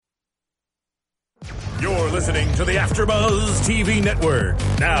You're listening to the AfterBuzz TV Network,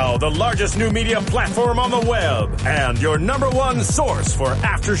 now the largest new media platform on the web, and your number one source for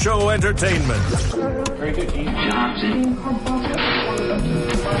after-show entertainment. Very good team, Johnson.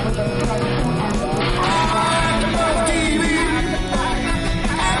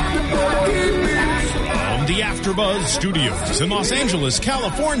 From the AfterBuzz Studios in Los Angeles,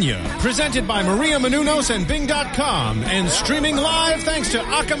 California, presented by Maria Menounos and Bing.com, and streaming live thanks to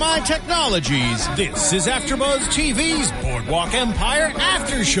Akamai Technologies. This is AfterBuzz TV's Boardwalk Empire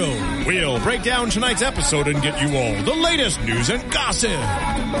After Show. We'll break down tonight's episode and get you all the latest news and gossip.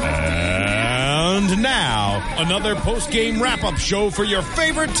 And now, another post-game wrap-up show for your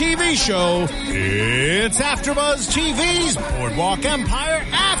favorite TV show. It's AfterBuzz TV's Boardwalk Empire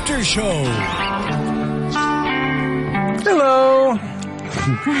After Show. Hello.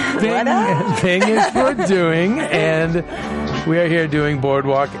 Thing is for doing, and we are here doing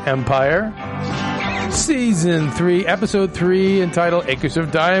Boardwalk Empire, Season 3, Episode 3, entitled Acres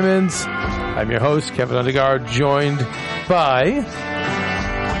of Diamonds. I'm your host, Kevin Undergard, joined by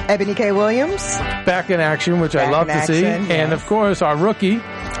Ebony K. Williams. Back in action, which I love to see. Yes. And, of course, our rookie,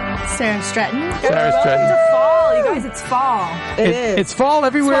 Sarah Stratton. Sarah Stratton. Welcome to fall, you guys. It's fall. It is. It's fall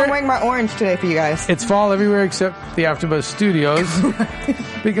everywhere. That's why I'm wearing my orange today for you guys. It's fall everywhere except the AfterBuzz Studios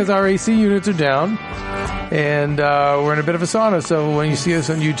because our AC units are down, and we're in a bit of a sauna. So when you see us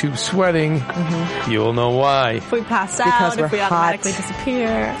on YouTube sweating, you'll know why. If we pass Because out, we're if we hot. automatically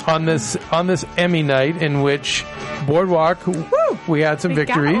disappear. On this Emmy night in which Boardwalk, we had some We got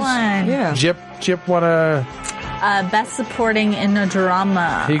victories. one. Yeah. Chip won a. Best supporting in a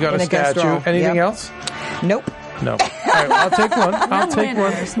drama. He got In a a guest statue. role. Anything Yep. else? Nope. No. All right, well, I'll take one. I'll No take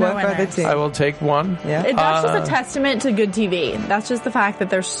winners, one. no One for the winners. team. I will take one. Yeah. That's just a testament to good TV. That's just the fact that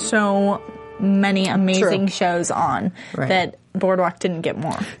there's so many amazing True. shows on Right. that Boardwalk didn't get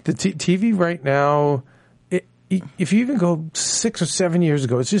more. The TV right now, if you even go 6 or 7 years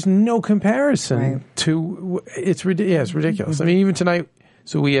ago, it's just no comparison Right. to. It's ridiculous. I mean, even tonight.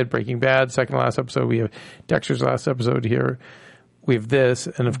 So we had Breaking Bad, second to last episode. We have Dexter's last episode here. We have this,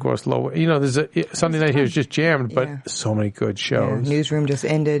 and of course, there's Sunday night here is just jammed, but Yeah. so many good Yeah. shows. Newsroom just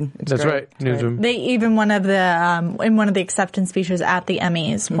ended. It's That's great. right, It's great. Newsroom. They even in one of the acceptance speeches at the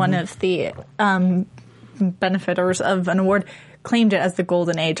Emmys, one of the benefiters of an award claimed it as the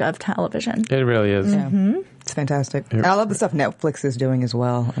golden age of television. It really is. It's fantastic. And I love the stuff Netflix is doing as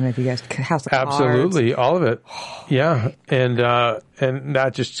well. I don't know if you guys, House of Cards. Absolutely, all of it. Yeah, and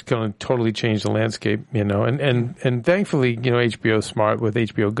that just going to totally change the landscape, and thankfully, HBO's smart with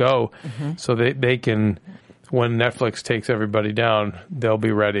HBO Go, so they can, when Netflix takes everybody down, they'll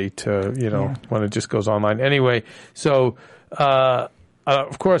be ready to, when it just goes online. Anyway, so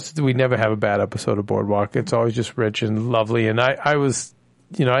of course we never have a bad episode of Boardwalk. It's always just rich and lovely, and I was.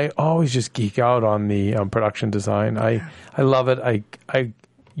 I always just geek out on the production design. I love it. I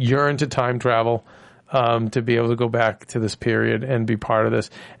yearn to time travel to be able to go back to this period and be part of this.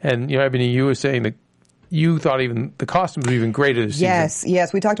 And, Ebony, you were saying that you thought even the costumes were even greater this season.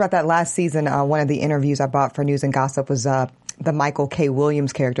 Yes. We talked about that last season. One of the interviews I bought for News and Gossip was the Michael K.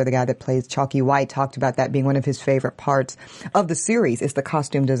 Williams character, the guy that plays Chalky White, talked about that being one of his favorite parts of the series is the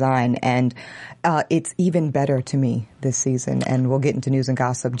costume design. And it's even better to me this season. And we'll get into News and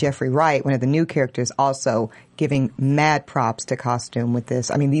Gossip. Jeffrey Wright, one of the new characters, also giving mad props to costume with this.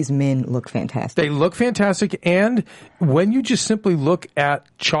 I mean, these men look fantastic. They look fantastic. And when you just simply look at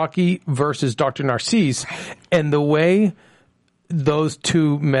Chalky versus Dr. Narcisse and the way those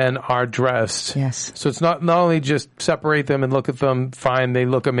two men are dressed. Yes. So it's not only just separate them and look at them, fine, they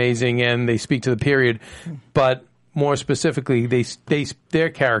look amazing and they speak to the period, but more specifically, they're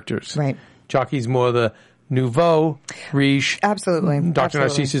characters. Right. Chalky's more the nouveau, riche. Absolutely. Dr.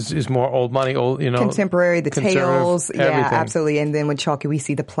 Narcisse is more old money, contemporary, the conservative, tails. Yeah, everything. absolutely. And then with Chalky, we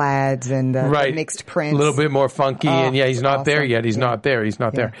see the plaids and the mixed prints. A little bit more funky, and he's not there awesome. yet. He's not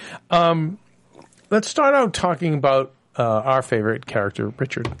there. Let's start out talking about our favorite character,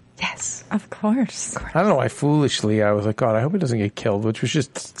 Richard. Yes. Of course. I don't know why foolishly I was like, God, I hope he doesn't get killed, which was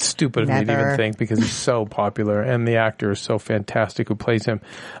just stupid of me to Never. even think because he's so popular and the actor is so fantastic who plays him.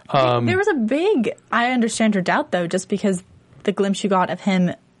 There was a big, I understand your doubt though, just because the glimpse you got of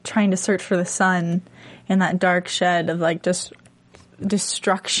him trying to search for the sun in that dark shed of like just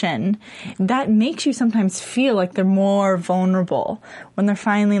destruction, that makes you sometimes feel like they're more vulnerable when they're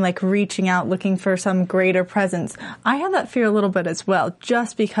finally like reaching out looking for some greater presence. I have that fear a little bit as well,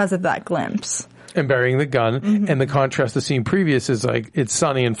 just because of that glimpse. And burying the gun. And the contrast, the scene previous is like, it's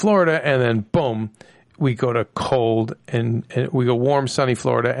sunny in Florida, and then boom, we go to cold, and we go warm, sunny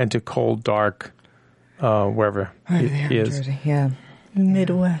Florida, and to cold, dark, wherever he is. Jersey, yeah.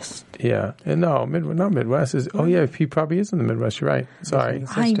 Midwest. Yeah. And no, not Midwest. He probably is in the Midwest. You're right. Sorry.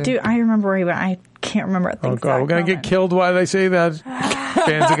 I do. I remember where he went. I can't remember. Oh, God. We're going to get killed while they say that.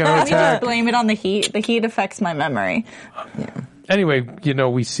 Fans are going to I attack. blame it on the heat. The heat affects my memory. Yeah. Anyway,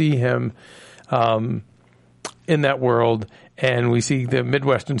 we see him in that world, and we see the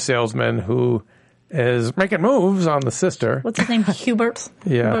Midwestern salesman who is making moves on the sister. What's his name? Hubert?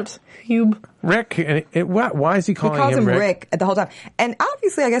 Yeah. Hube. Rick. Why is he calling him Rick? He calls him Rick the whole time. And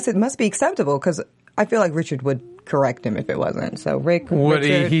obviously, I guess it must be acceptable because I feel like Richard would correct him if it wasn't. So Rick. Would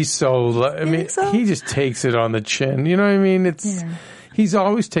Richard, he's so. I mean, so? he just takes it on the chin. You know what I mean? He's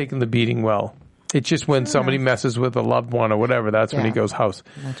always taken the beating well. It's just when somebody messes with a loved one or whatever, that's when he goes house.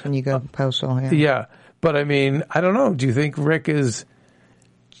 That's when you go postal. Yeah. But I mean, I don't know. Do you think Rick is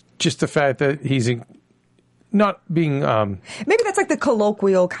just the fact that he's not being... Maybe that's like the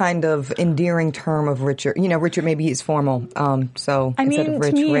colloquial kind of endearing term of Richard. Richard maybe he's formal. So instead of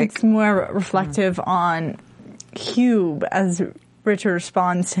Rich, to me, Rick. it's more reflective on Hube as Richard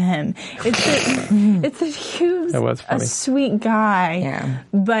responds to him. It's that Hube's a sweet guy,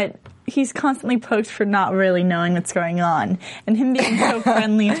 but he's constantly poked for not really knowing what's going on. And him being so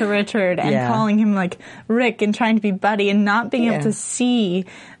friendly to Richard and calling him like Rick and trying to be buddy and not being able to see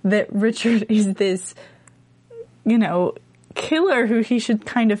that Richard is this, killer who he should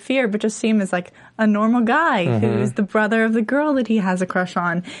kind of fear, but just see him as like a normal guy who's the brother of the girl that he has a crush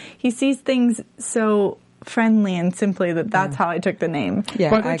on. He sees things so friendly and simply that's how I took the name.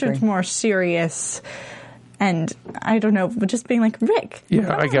 Yeah, but Richard's more serious. And I don't know, but just being like, Rick.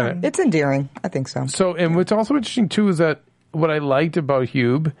 Yeah, I get it. It's endearing. I think so. So, and what's also interesting, too, is that what I liked about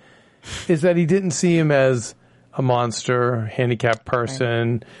Hube is that he didn't see him as a monster, handicapped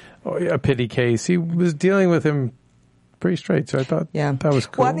person, or a pity case. He was dealing with him pretty straight. So I thought that was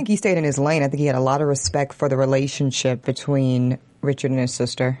cool. Well, I think he stayed in his lane. I think he had a lot of respect for the relationship between Richard and his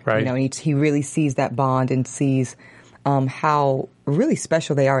sister. Right. He really sees that bond and sees how really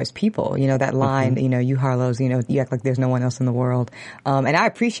special they are as people. That line, you Harlows, you act like there's no one else in the world. And I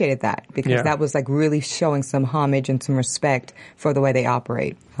appreciated that because that was like really showing some homage and some respect for the way they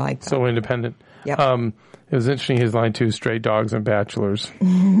operate. I like that. So independent. Yep. It was interesting, his line too, stray dogs and bachelors.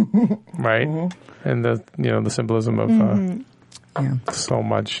 Right? And the symbolism of so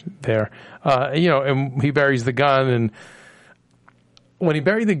much there. And he buries the gun, and when he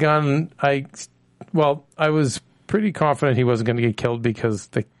buried the gun, I was pretty confident he wasn't going to get killed because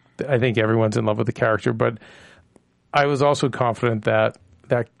I think everyone's in love with the character, but I was also confident that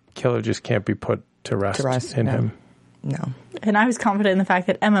that killer just can't be put to rest in him. No. And I was confident in the fact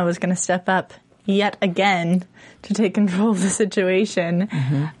that Emma was going to step up yet again to take control of the situation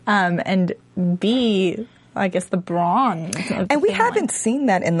and be, I guess, the brawn. And we haven't seen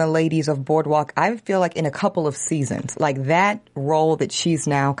that in the Ladies of Boardwalk, I feel like, in a couple of seasons. Like that role that she's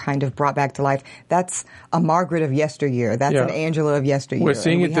now kind of brought back to life, that's a Margaret of yesteryear. That's an Angela of yesteryear. We're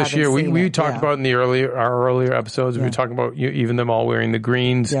seeing it this year. We talked about in our earlier episodes, we were talking about even them all wearing the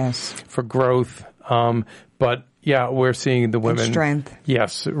greens for growth. But we're seeing the women. And strength.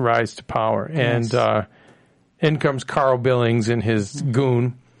 Yes, rise to power. Yes. And in comes Carl Billings in his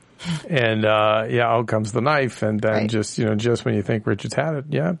goon. And out comes the knife, and then just when you think Richard's had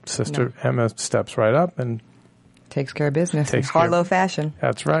it, Sister Emma steps right up and takes care of business in Harlow fashion.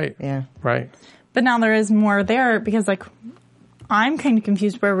 That's right. Yeah, right. But now there is more there because, I'm kind of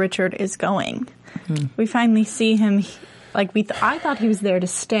confused where Richard is going. We finally see him. I thought he was there to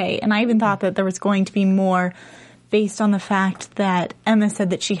stay, and I even thought that there was going to be more based on the fact that Emma said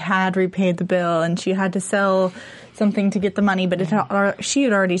that she had repaid the bill and she had to sell something to get the money, but she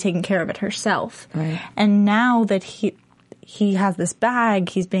had already taken care of it herself. Right. And now that he has this bag,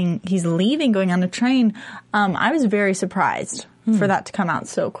 he's leaving, going on a train. I was very surprised for that to come out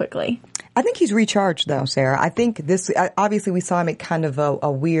so quickly. I think he's recharged, though, Sarah. I think obviously we saw him at kind of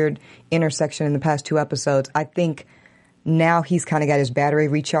a weird intersection in the past 2 episodes. I think now he's kind of got his battery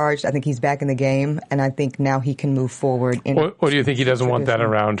recharged. I think he's back in the game, and I think now he can move forward. Or do you think he doesn't want that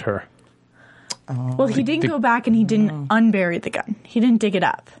around her? Well, he didn't go back and he didn't unbury the gun. He didn't dig it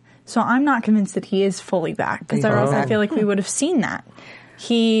up. So I'm not convinced that he is fully back because I feel like we would have seen that.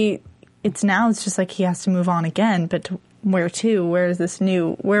 It's just like he has to move on again, but where to? Where is this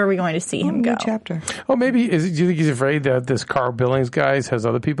new? Where are we going to see him go? New chapter. Oh, maybe. Do you think he's afraid that this Carl Billings guy has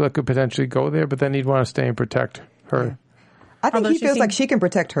other people that could potentially go there, but then he'd want to stay and protect her? Yeah. I think he feels like she can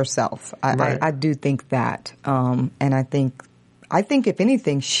protect herself. I do think that, and I think if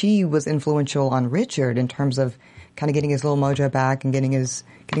anything, she was influential on Richard in terms of kind of getting his little mojo back and getting his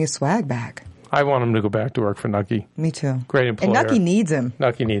swag back. I want him to go back to work for Nucky. Me too. Great employer. And Nucky needs him.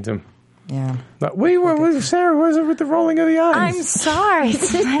 Nucky needs him. Yeah. Wait, Sarah, what is it with the rolling of the eyes? I'm sorry.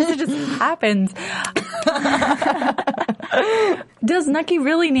 Sometimes it just happens. Does Nucky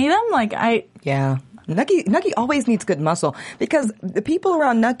really need him? Yeah. Nucky always needs good muscle because the people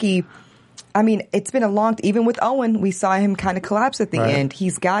around Nucky, I mean, it's been even with Owen, we saw him kind of collapse at the end.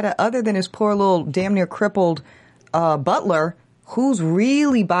 He's got other than his poor little damn near crippled butler, who's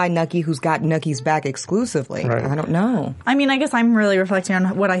really by Nucky, who's got Nucky's back exclusively. Right. I don't know. I mean, I guess I'm really reflecting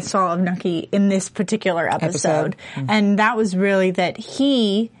on what I saw of Nucky in this particular episode. And that was really that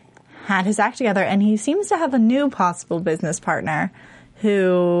he had his act together and he seems to have a new possible business partner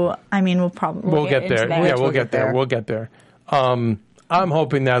who, I mean, we'll get there. Yeah, we'll get there. We'll get there. I'm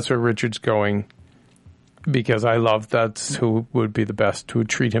hoping that's where Richard's going because I love that's who would be the best, who would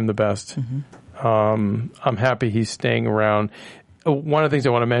treat him the best. I'm happy he's staying around. One of the things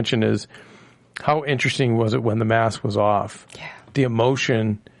I want to mention is how interesting was it when the mask was off? Yeah. The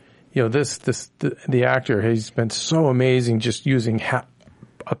emotion, the actor, he's been so amazing just using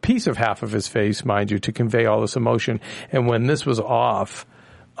a piece of half of his face, mind you, to convey all this emotion. And when this was off,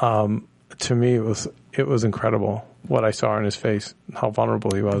 to me, it was incredible what I saw in his face, how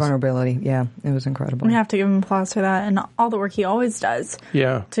vulnerable he was. Vulnerability, yeah, it was incredible. We have to give him applause for that and all the work he always does.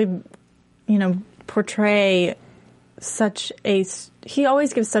 Yeah. To, portray he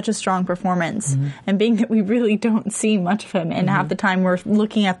always gives such a strong performance, and being that we really don't see much of him, and half the time we're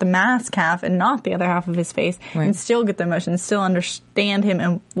looking at the mask half and not the other half of his face, and still get the emotion, still understand him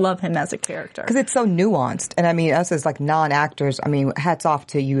and love him as a character. Because it's so nuanced, and I mean, us as non-actors, I mean, hats off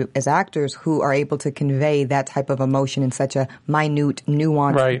to you as actors who are able to convey that type of emotion in such a minute,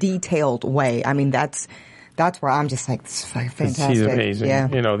 nuanced, detailed way. I mean, that's where I'm just like, this is fantastic. He's amazing. Yeah.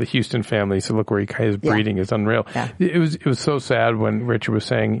 The Houston family, so look where his breeding is unreal. Yeah. It was so sad when Richard was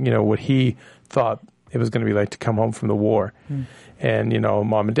saying, what he thought it was going to be like to come home from the war. And,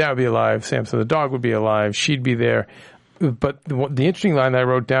 mom and dad would be alive, Samson the dog would be alive, she'd be there. But the interesting line I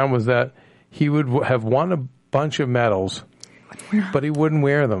wrote down was that he would have won a bunch of medals, but he wouldn't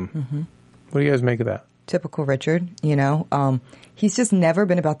wear them. What do you guys make of that? Typical Richard, he's just never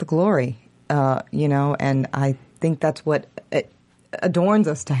been about the glory. And I think that's what adorns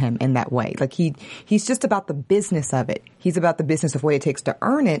us to him in that way. Like he's just about the business of it. He's about the business of what it takes to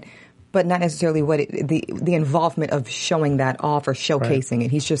earn it, but not necessarily the involvement of showing that off or showcasing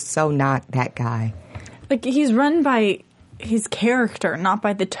it. He's just so not that guy. Like he's run by his character, not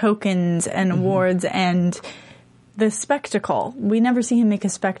by the tokens and awards and the spectacle. We never see him make a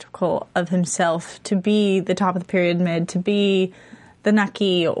spectacle of himself to be the top of the period mid, to be the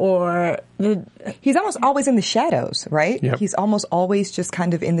Nucky he's almost always in the shadows, right? Yep. He's almost always just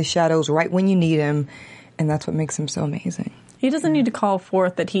kind of in the shadows right when you need him, and that's what makes him so amazing. He doesn't need to call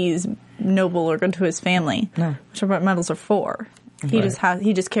forth that he's noble or good to his family, which are what medals are for. He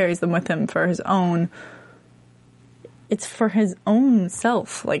just carries them with him for his own. It's for his own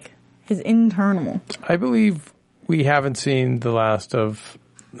self, like his internal. I believe we haven't seen the last of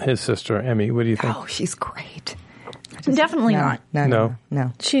his sister Emmy. What do you think? Oh, she's great. Definitely not. No.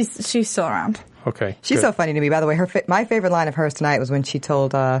 She's still around. Okay. She's so funny to me. By the way, my favorite line of hers tonight was when she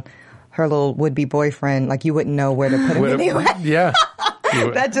told her little would-be boyfriend, like, you wouldn't know where to put him anyway. Yeah.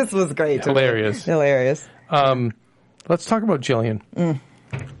 That just was great. Hilarious. Hilarious. Let's talk about Jillian.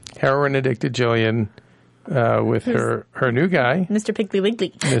 Heroin-addicted Jillian with her new guy. Mr. Piggly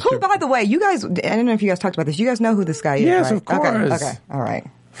Wiggly. Who, by the way, you guys, I don't know if you guys talked about this. You guys know who this guy is, yes, right? Of course. Okay. All right.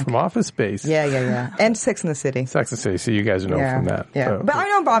 From Office Space. Yeah. And Sex and the City. Sex and the City, so you guys know from that. Yeah. So. But I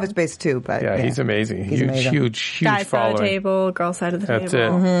know Office Space too, but. Yeah, he's amazing. He's amazing. Huge Guy following. side of the table, girl side of the That's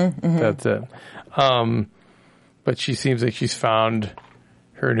table. That's it. But she seems like she's found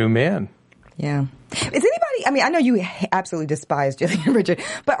her new man. Yeah. Is anybody, I mean, I know you absolutely despise Jillian Richard,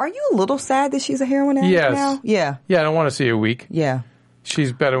 but are you a little sad that she's a heroin addict now? Yeah. Yeah, I don't want to see her weak. Yeah.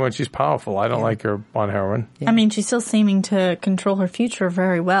 She's better when she's powerful. I don't like her on heroin. Yeah. I mean, she's still seeming to control her future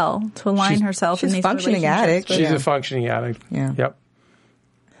very well, to align herself in these functioning addict. relationships. She's a functioning addict. Yeah. Yep.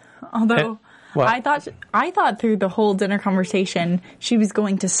 Although, I thought through the whole dinner conversation, she was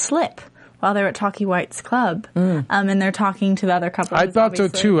going to slip while they were at Talkie White's club. And they're talking to the other couple. I thought so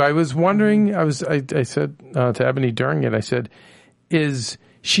too. I was wondering, I said to Ebony during it, I said, is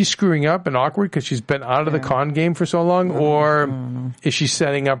she screwing up and awkward because she's been out of the con game for so long, or is she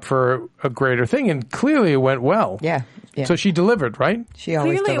setting up for a greater thing? And clearly it went well. Yeah. So she delivered, right? She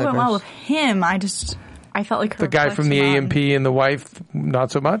always clearly delivers. it went well with him. I felt like her the guy from the AMP and the wife,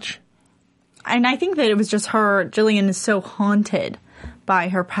 not so much. And I think that it was just her. Jillian is so haunted by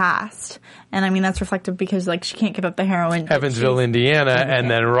her past. And I mean, that's reflective because like she can't give up the heroin. Evansville, Indiana,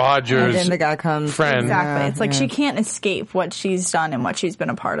 and then Rogers. And then the guy comes. Friend. Exactly. It's like she can't escape what she's done and what she's been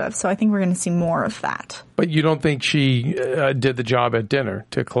a part of. So I think we're going to see more of that. But you don't think she did the job at dinner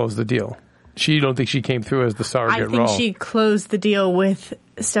to close the deal? You don't think she came through as the surrogate I think role? she closed the deal with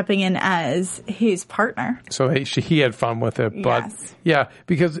stepping in as his partner. So he had fun with it, but Yes. yeah,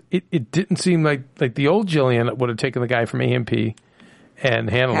 because it didn't seem like the old Jillian would have taken the guy from AMP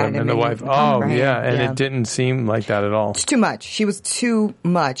and handled him, and the wife. Oh, right. yeah, and Yeah. it didn't seem like that at all. It's too much. She was too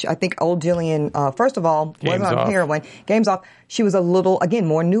much. I think old Jillian, first of all, Game's wasn't on off. heroin. Game's off. She was a little, again,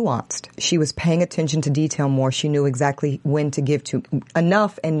 more nuanced. She was paying attention to detail more. She knew exactly when to give to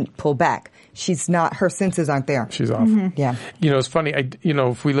enough and pull back. She's not, her senses aren't there. She's off. Yeah. It's funny.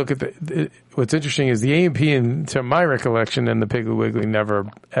 If we look at what's interesting is the AMP, and to my recollection, and the Piggly Wiggly never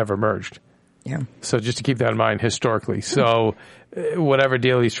ever merged. Yeah. So just to keep that in mind historically. So whatever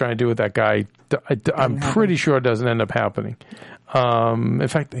deal he's trying to do with that guy, I'm pretty sure it doesn't end up happening. In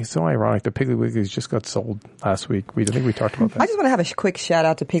fact, it's so ironic. The Piggly Wigglies just got sold last week. I think we talked about that. I just want to have a quick shout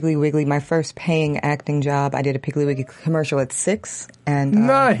out to Piggly Wiggly. My first paying acting job. I did a Piggly Wiggly commercial at 6. And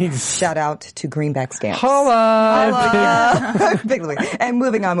Nice. shout out to Greenback Stamps. Holla! Piggly Wiggly. And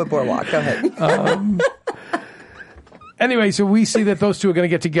moving on with Boardwalk. Go ahead. Anyway, so we see that those two are going to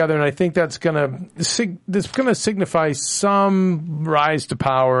get together, and I think that's going to signify some rise to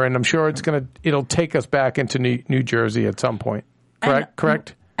power, and I'm sure it'll take us back into New Jersey at some point.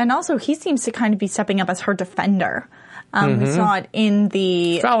 Correct? And also, he seems to kind of be stepping up as her defender. We saw it in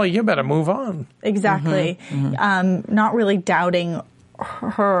the... Fella, you better move on. Exactly. Not really doubting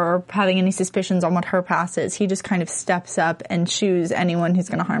her, having any suspicions on what her past is. He just kind of steps up and shoos anyone who's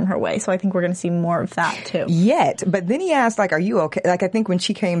going to harm her way. So I think we're going to see more of that, too. Yet, but then he asked, like, are you okay? Like, I think when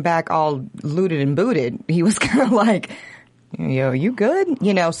she came back all looted and booted, he was kind of like, yo, you good?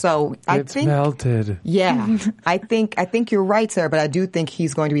 So I think... melted. Yeah. I think you're right, Sarah, but I do think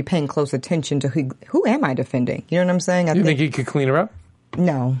he's going to be paying close attention to who am I defending? You know what I'm saying? You think he could clean her up?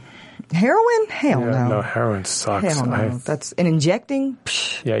 No. Heroin? Hell Yeah, no. no, heroin sucks. Hell no. That's and injecting.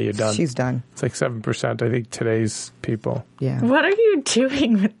 Psh, Yeah, you're done. She's done. It's like 7%, I think, today's people. Yeah. What are you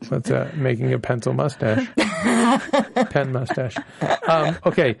doing with... What's that? Making a pencil mustache. Pen mustache.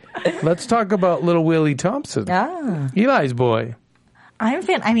 Okay, let's talk about little Willie Thompson. Eli's boy. I'm a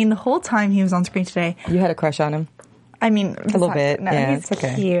fan. I mean, the whole time he was on screen today, You had a crush on him? I mean... A little bit. No, Yeah, he's it's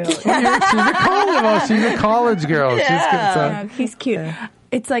okay. cute. She's a college girl. Yeah, he's cute.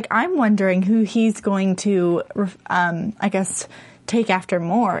 It's like I'm wondering who he's going to, I guess, take after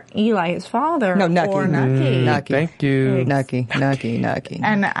more. Eli, his father, No, Nucky. or Nucky. Nucky. Thank you. Nucky.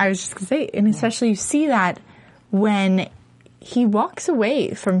 And I was just going to say, and especially you see that when he walks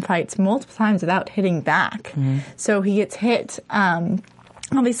away from fights multiple times without hitting back. So he gets hit,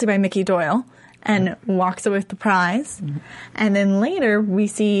 obviously by Mickey Doyle, and walks away with the prize. And then later we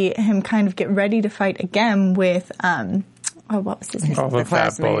see him kind of get ready to fight again with, what was his name? Oh, the fat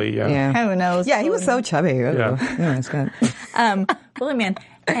classmate. bully, yeah. Who knows? Yeah, he was so chubby. Yeah. It's good. Bully Man.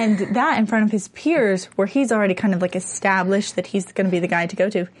 And that in front of his peers, where he's already kind of like established that he's going to be the guy to go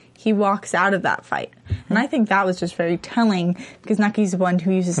to, he walks out of that fight. And I think that was just very telling because Nucky's the one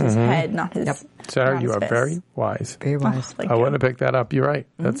who uses his head, not his. Sarah, not you his are fists. very wise. Very wise. Thank I you. want to pick that up. You're right.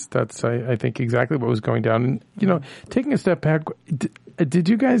 That's I think exactly what was going down. And taking a step back, did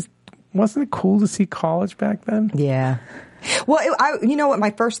you guys? Wasn't it cool to see college back then? Yeah. Well, you know what my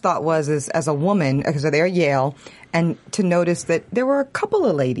first thought was is as a woman, because they're at Yale, and to notice that there were a couple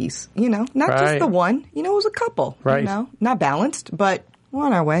of ladies, not Right. just the one, it was a couple, Right. not balanced, but we're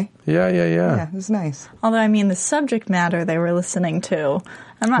on our way. Yeah. Yeah, it was nice. Although, I mean, the subject matter they were listening to,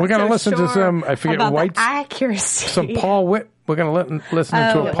 I'm not We're gonna so listen to sure some, I forget, about White's- the accuracy. Some Paul Whit. We're going to listen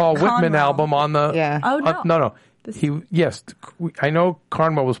to a Paul Whitman Conwell. album on the. Yeah. Oh, no. No. Yes, I know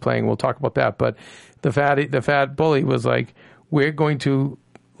Carnwell was playing. We'll talk about that. But the fat bully was like, we're going to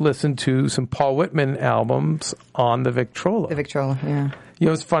listen to some Paul Whitman albums on the Victrola. The Victrola, yeah.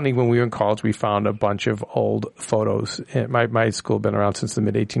 It's funny, when we were in college, we found a bunch of old photos. My school had been around since the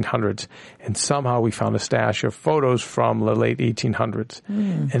mid-1800s, and somehow we found a stash of photos from the late 1800s.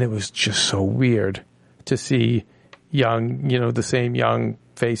 And it was just so weird to see young, the same young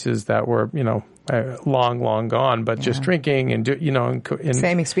faces that were, long gone, but just drinking and,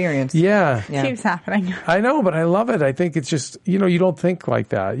 Same experience. Yeah. Keeps happening. I know, but I love it. I think it's just, you don't think like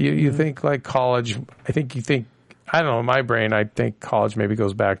that. You think like college, I don't know, in my brain, I think college maybe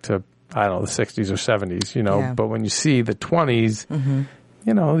goes back to, I don't know, the 60s or 70s, Yeah. but when you see the 20s,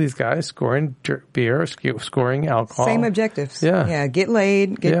 these guys scoring beer, scoring alcohol. Same objectives. Yeah. Yeah, get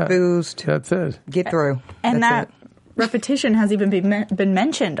laid, get boozed, That's it. get through. And That's that repetition has even been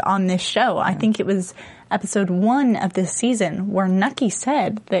mentioned on this show. I think it was episode 1 of this season where Nucky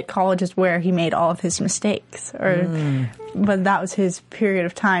said that college is where he made all of his mistakes, but that was his period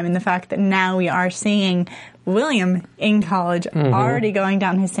of time. And the fact that now we are seeing William in college already going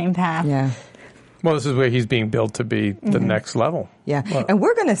down his same path. Yeah. Well, this is where he's being built to be the next level. Yeah. And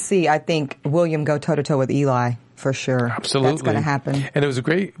we're going to see, I think, William go toe-to-toe with Eli for sure. Absolutely. That's going to happen. And it was a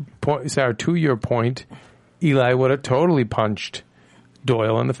great point, Sarah, to your point. Eli would have totally punched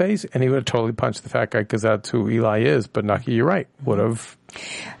Doyle in the face, and he would have totally punched the fat guy because that's who Eli is. But Nucky, you're right, would have.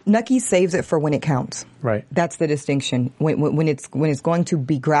 Nucky saves it for when it counts. Right. That's the distinction. When it's going to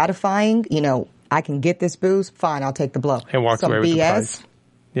be gratifying, I can get this booze, fine, I'll take the blow. And walk away with the prize.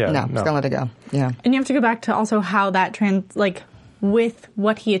 Yeah, no, just gonna let it go. Yeah. And you have to go back to also how that with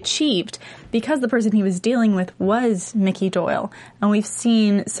what he achieved, because the person he was dealing with was Mickey Doyle. And we've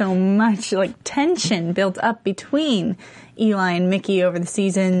seen so much tension built up between Eli and Mickey over the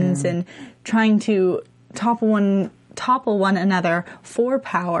seasons and trying to topple one another for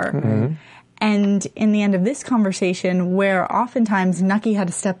power. Mm-hmm. And in the end of this conversation, where oftentimes Nucky had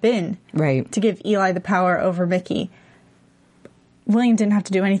to step in to give Eli the power over Mickey, William didn't have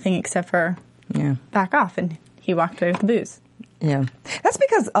to do anything except for back off, and he walked away with the booze. Yeah. That's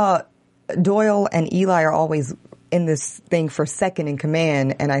because Doyle and Eli are always in this thing for second in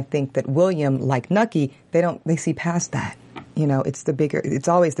command, and I think that William, like Nucky, they see past that. It's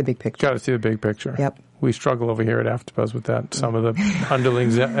always the big picture. Got to see the big picture. Yep. We struggle over here at AfterBuzz with that. Some of the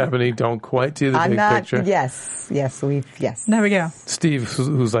underlings, Ebony, don't quite see the big picture. Yes. There we go. Steve,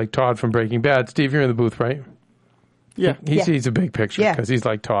 who's like Todd from Breaking Bad. Steve, you're in the booth, right? Yeah. He sees a big picture because he's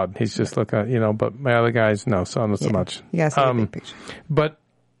like Todd. He's just looking at, but my other guys, no, so not so much. You gotta see the big picture. But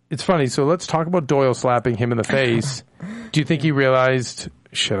it's funny. So let's talk about Doyle slapping him in the face. Do you think he realized,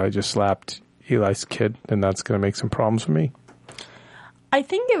 shit, I just slapped Eli's kid and that's going to make some problems for me? I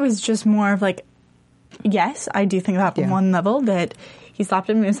think it was just more of yes, I do think that on one level that he slapped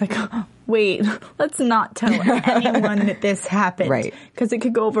him and he was like, oh, wait, let's not tell anyone that this happened. Right. Because it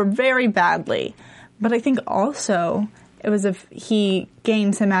could go over very badly. But I think also it was if he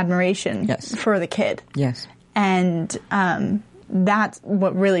gained some admiration for the kid. Yes. And that's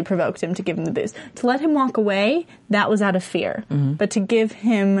what really provoked him to give him the booze. To let him walk away, that was out of fear. Mm-hmm. But to give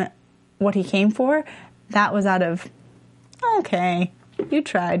him what he came for, that was out of, okay, you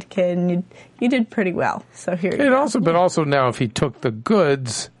tried, kid, and you did pretty well. So here you go. But also now if he took the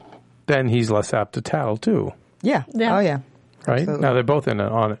goods, then he's less apt to tattle too. Yeah. Oh, yeah. Right? Absolutely. Now they're both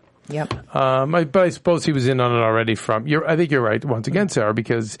on it. Yep. But I suppose he was in on it already I think you're right, once again, Sarah,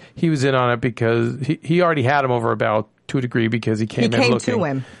 because he was in on it because he already had him over a barrel to a degree because he came in looking. To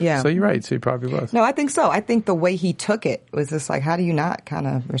him, yeah. So you're right, so he probably was. No, I think so. I think the way he took it was just how do you not kind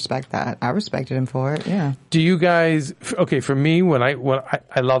of respect that? I respected him for it, yeah. Do you guys, for me, when I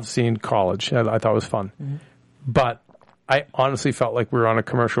love seeing college, I thought it was fun. Mm-hmm. But I honestly felt like we were on a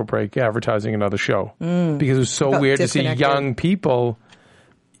commercial break advertising another show because it was so weird to see young people.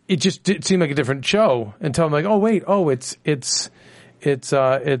 It seemed like a different show until I'm like, oh wait, it's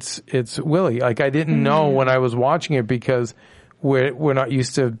Willie. I didn't know when I was watching it because we're not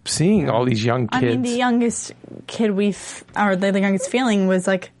used to seeing all these young kids. I mean, the youngest kid the youngest feeling was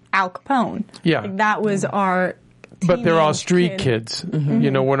Al Capone. Yeah, that was our. But they're all street kids.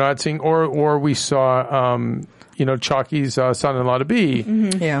 Mm-hmm. We're not seeing, or we saw. Chalky's son-in-law to be.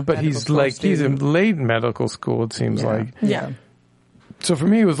 Mm-hmm. Yeah, but he's in late medical school. It seems like. Yeah. So for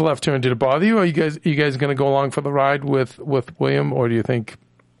me, it was a left turn. Did it bother you? Are you guys going to go along for the ride with William, or do you think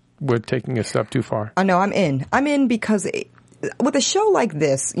we're taking a step too far? No, I'm in. I'm in because with a show like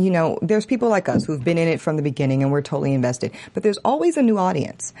this, there's people like us who've been in it from the beginning and we're totally invested. But there's always a new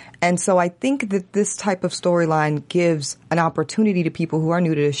audience. And so I think that this type of storyline gives an opportunity to people who are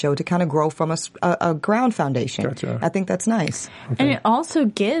new to the show to kind of grow from a ground foundation. Gotcha. I think that's nice. Okay. And it also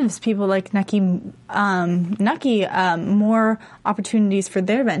gives people like Nucky more opportunities for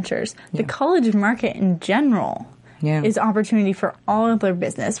their ventures. Yeah. The college market in general is opportunity for all of their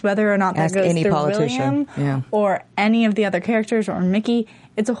business, whether or not that goes through William or any of the other characters or Mickey.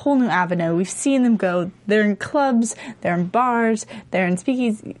 It's a whole new avenue. We've seen them go. They're in clubs, they're in bars, they're in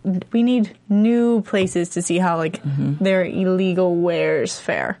speakeasies. We need new places to see how their illegal wares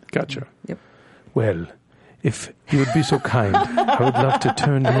fare. Gotcha. Yep. Well, if you would be so kind, I would love to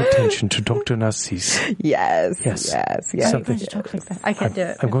turn your attention to Dr. Narcisse. Yes. Something. Talk like that. I can't do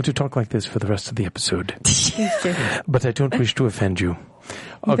it. I'm going to talk like this for the rest of the episode. Please do. But I don't wish to offend you.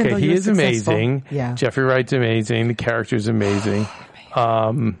 Okay, he is amazing. Yeah. Jeffrey Wright's amazing. The character's amazing.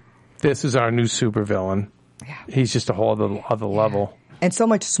 This is our new supervillain. Yeah. He's just a whole other level. And so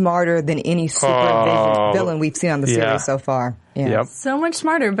much smarter than any super villain we've seen on the series so far. Yeah. Yep. So much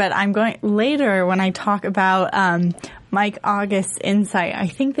smarter, but I'm going later when I talk about Mike August's insight. I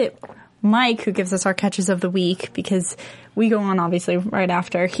think that Mike, who gives us our catches of the week, because we go on obviously right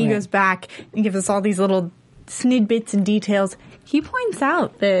after, he goes back and gives us all these little snidbits and details. He points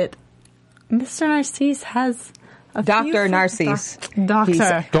out that Mr. Narcisse has Dr. Narcisse.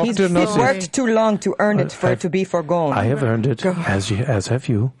 Doctor. He's worked too long to earn it for it to be forgone. I have earned it, as have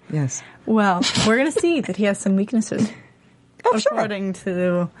you. Yes. Well, we're going to see that he has some weaknesses. According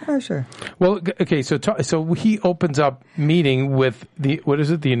to... Oh, sure. Well, okay, so he opens up meeting with the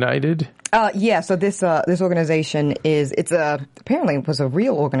United? So this organization apparently it was a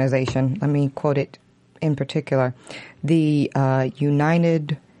real organization. Let me quote it in particular. The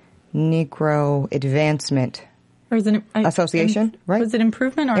United Negro Advancement Or is it Association, right? Was it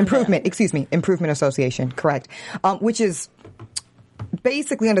Improvement? Or Improvement Association, correct. Which is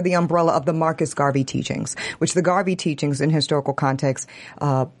basically under the umbrella of the Marcus Garvey teachings, which the Garvey teachings in historical context,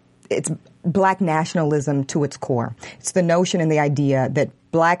 it's black nationalism to its core. It's the notion and the idea that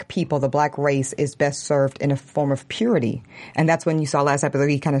black people, the black race, is best served in a form of purity. And that's when you saw last episode,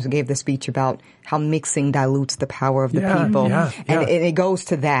 he kind of gave the speech about how mixing dilutes the power of the people. And it goes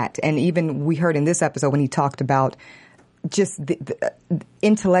to that. And even we heard in this episode when he talked about just the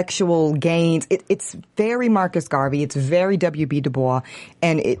intellectual gains. It's very Marcus Garvey. It's very W.B. Du Bois.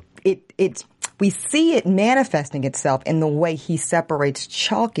 And we see it manifesting itself in the way he separates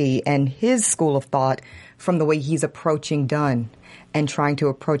Chalky and his school of thought from the way he's approaching Dunn and trying to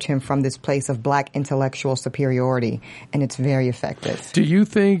approach him from this place of black intellectual superiority. And it's very effective. Do you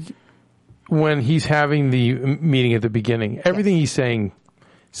think when he's having the meeting at the beginning, everything he's saying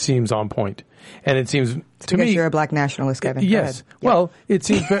seems on point? And it seems to me, you're a black nationalist, Kevin. Yes. Well, it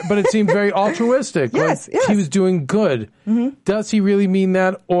seems, but it seemed very altruistic. Yes. He was doing good. Mm-hmm. Does he really mean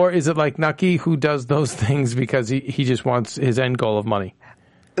that, or is it like Nucky who does those things because he just wants his end goal of money?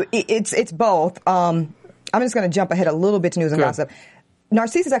 It's both. I'm just going to jump ahead a little bit to news and gossip.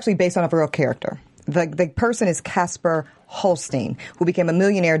 Narcisse is actually based on a real character. The person is Casper Holstein, who became a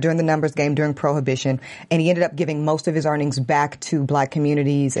millionaire during the numbers game during Prohibition, and he ended up giving most of his earnings back to black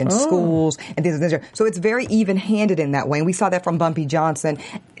communities and schools and things. So it's very even-handed in that way, and we saw that from Bumpy Johnson.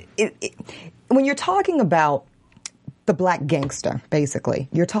 When you're talking about the black gangster, basically,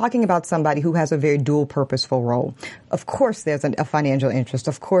 you're talking about somebody who has a very dual purposeful role. Of course there's a financial interest.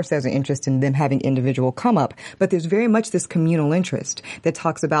 Of course there's an interest in them having individual come up. But there's very much this communal interest that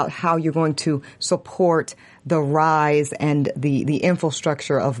talks about how you're going to support the rise and the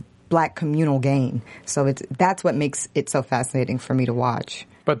infrastructure of black communal gain. So that's what makes it so fascinating for me to watch.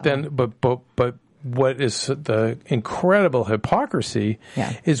 But then, but what is the incredible hypocrisy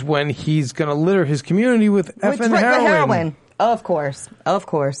is when he's going to litter his community with effing heroin. Of course.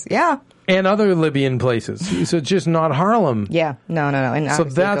 Yeah. And other Libyan places. So it's just not Harlem. Yeah. No. And so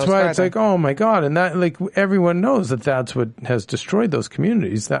that's why it's like, oh my God. And that, like, everyone knows that's what has destroyed those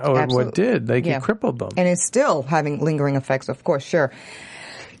communities, what did. It crippled them. And it's still having lingering effects, of course, sure.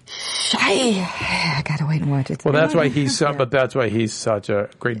 I gotta wait and watch it. Well, that's why that's why he's such a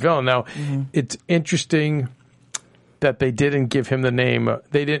great villain. Now, it's interesting that they didn't give him the name.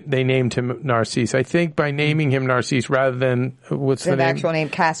 They named him Narcisse. I think by naming him Narcisse rather than what's the name? Actual name,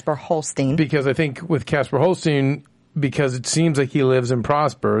 Casper Holstein. Because I think with Casper Holstein, because it seems like he lives and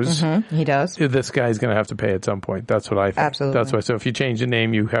prospers. He does. This guy's going to have to pay at some point. That's what I think. Absolutely. That's why. So if you change the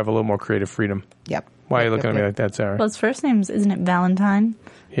name, you have a little more creative freedom. Yep. Why are you looking at me like that, Sarah? Well, his first name isn't it Valentine?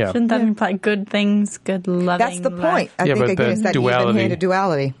 Yeah. Shouldn't that imply good things, good loving? That's the point. I think but again, it's that even-handed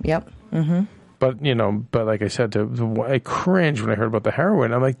duality. Yep. Mm-hmm. But like I said, I cringe when I heard about the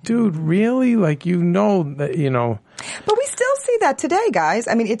heroin. I'm like, dude, really? Like, that. But we still see that today, guys.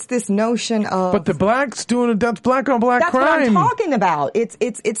 I mean, it's this notion of. But the blacks doing it. That's black on black crime. That's what I'm talking about.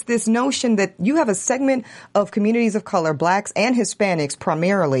 It's this notion that you have a segment of communities of color, blacks and Hispanics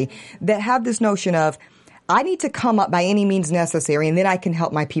primarily, that have this notion of, I need to come up by any means necessary, and then I can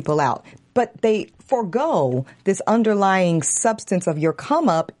help my people out. But they forego this underlying substance of your come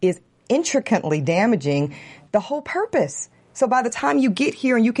up is intricately damaging the whole purpose. So by the time you get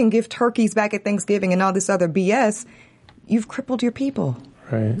here and you can give turkeys back at Thanksgiving and all this other BS, you've crippled your people.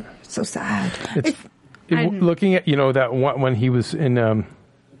 Right. So sad. Looking at, that when he was in,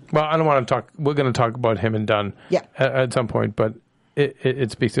 well, I don't want to talk, we're going to talk about him and Dunn at some point, but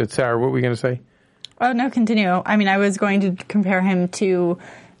it speaks to it. Sarah, what were we going to say? Oh, no, continue. I mean, I was going to compare him to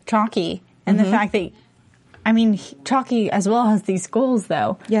Chalky and the fact that I mean, Chalky as well has these goals,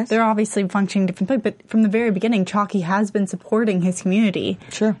 though. Yes. They're obviously functioning differently, but from the very beginning, Chalky has been supporting his community.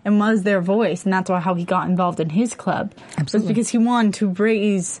 Sure. And was their voice, and that's how he got involved in his club. Absolutely. Was because he wanted to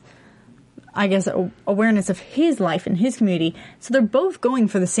raise, I guess, awareness of his life and his community. So they're both going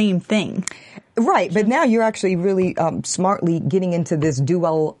for the same thing. Right, but now you're actually really smartly getting into this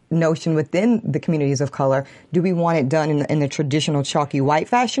dual notion within the communities of color. Do we want it done in the traditional Chalky White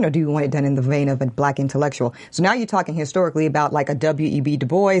fashion, or do we want it done in the vein of a black intellectual? So now you're talking historically about like a W.E.B. Du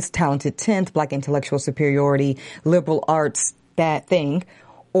Bois, talented 10th, black intellectual superiority, liberal arts, that thing,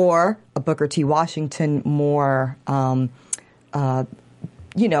 or a Booker T. Washington, more hands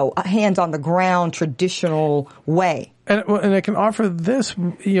on the ground, traditional way. And I can offer this,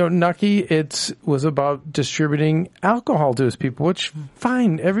 Nucky, was about distributing alcohol to his people, which,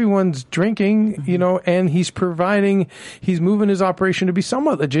 fine, everyone's drinking, and he's moving his operation to be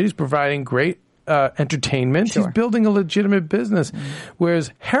somewhat legit. He's providing great entertainment. Sure. He's building a legitimate business.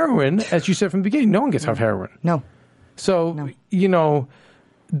 Whereas heroin, as you said from the beginning, no one gets off heroin. No. So,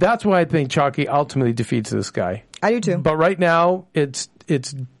 that's why I think Chalky ultimately defeats this guy. I do too. But right now, it's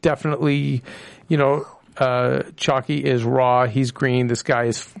definitely, Chalky is raw. He's green. This guy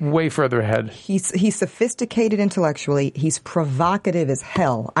is way further ahead. He's sophisticated intellectually. He's provocative as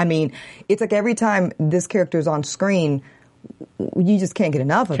hell. I mean, it's like every time this character is on screen, you just can't get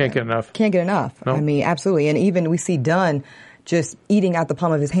enough of him. Can't get enough. Nope. I mean, absolutely. And even we see Dunn just eating out the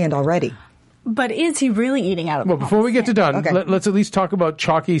palm of his hand already. But is he really eating out of the Well, before we get to Dunn, Okay. let's at least talk about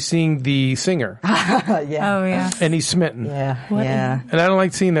Chalky seeing the singer. Yeah. Oh, yeah. And he's smitten. Yeah. And I don't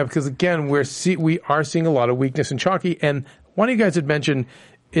like seeing that because, again, we are seeing a lot of weakness in Chalky. And one of you guys had mentioned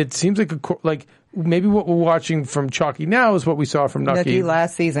it seems like maybe what we're watching from Chalky now is what we saw from Nucky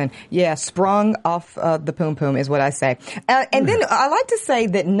last season. Yeah, sprung off the poom poom is what I say. And then I like to say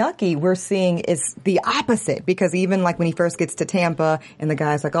that Nucky we're seeing is the opposite, because even like when he first gets to Tampa and the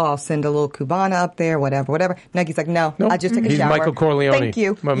guy's like, oh, I'll send a little Cubana up there, whatever. Nucky's like, no, Nope. I just took a He's shower. Michael Corleone. Thank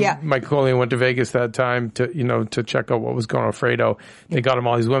you. Yeah. Michael Corleone went to Vegas that time to check out what was going on with Fredo. They got him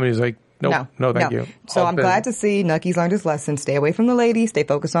all these women. He's like, no, thank you. So I'm glad to see Nucky's learned his lesson. Stay away from the ladies. Stay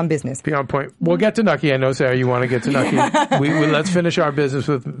focused on business. Be on point. We'll get to Nucky. I know, Sarah, you want to get to Nucky. Let's finish our business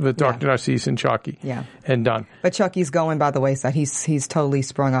with Dr. Narcisse and Chalky. Yeah. And done. But Chucky's going by the wayside. He's totally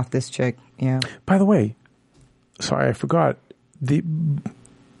sprung off this chick. Yeah. By the way, sorry, I forgot.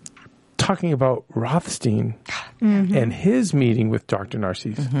 Talking about Rothstein and his meeting with Dr.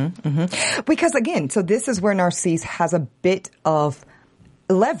 Narcisse. Because again, so this is where Narcisse has a bit of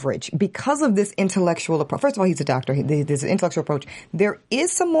leverage because of this intellectual approach. First of all, he's a doctor. There's an intellectual approach. There is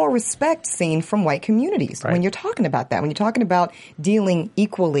some more respect seen from white communities when you're talking about that. When you're talking about dealing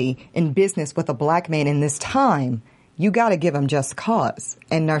equally in business with a black man in this time, you got to give him just cause.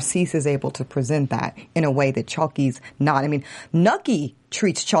 And Narcisse is able to present that in a way that Chalky's not. I mean, Nucky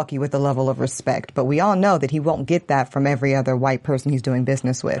treats Chalky with a level of respect, but we all know that he won't get that from every other white person he's doing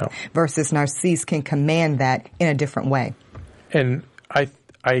business with, versus Narcisse can command that in a different way. And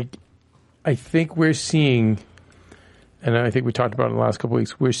I think we're seeing, and I think we talked about it in the last couple of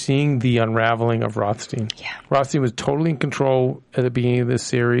weeks, we're seeing the unraveling of Rothstein. Yeah. Rothstein was totally in control at the beginning of this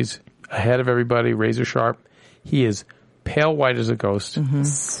series, ahead of everybody, razor sharp. He is pale white as a ghost.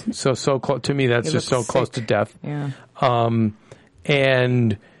 So close to me. That's just so close to death. Yeah.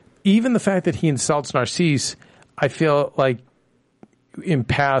 And even the fact that he insults Narcisse, I feel like in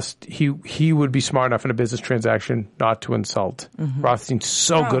past he would be smart enough in a business transaction not to insult. Rothstein's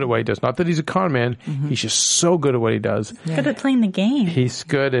so good at what he does. Not that he's a con man. He's just so good at what he does. Good at playing the game. He's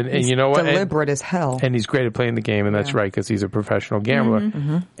good, and you know what? Deliberate as hell. And he's great at playing the game, and that's right, because he's a professional gambler.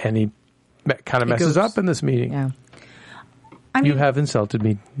 And he kind of messes up in this meeting. Yeah. I mean, You have insulted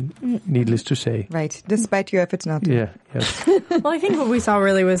me, needless to say. Right. Despite your efforts not to. Yeah, yes. well, I think what we saw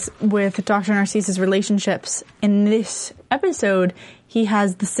really was with Dr. Narcisse's relationships in this episode. He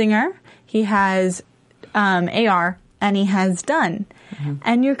has the singer, he has AR, and he has Dunn.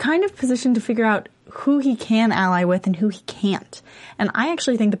 And you're kind of positioned to figure out who he can ally with and who he can't. And I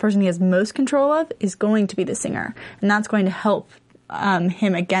actually think the person he has most control of is going to be the singer. And that's going to help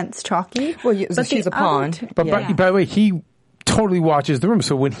him against Chalky. Well, she's a pawn. But by the way, he totally watches the room.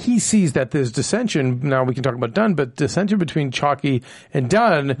 So when he sees that there's dissension, now we can talk about Dunn, but dissension between Chalky and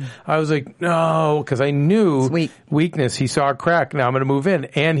Dunn, I was like, no, because I knew weakness. He saw a crack. Now I'm going to move in.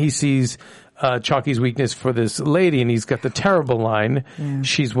 And he sees Chalky's weakness for this lady, and he's got the terrible line.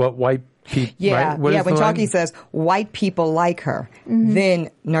 She's what white people... Yeah, right? when Chalky says, white people like her,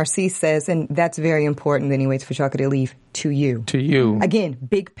 then Narcisse says, and that's very important, then he waits for Chalky to leave, to you. To you. Again,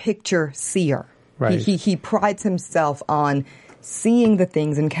 big picture seer. Right. He prides himself on seeing the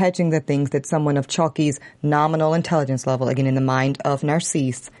things and catching the things that someone of Chalky's nominal intelligence level, again in the mind of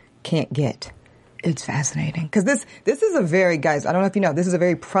Narcisse, can't get. It's fascinating. Because this is a very, guys, I don't know if you know, this is a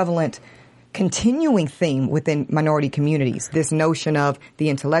very prevalent continuing theme within minority communities. This notion of the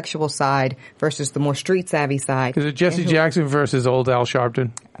intellectual side versus the more street savvy side. Is it Jesse Jackson versus old Al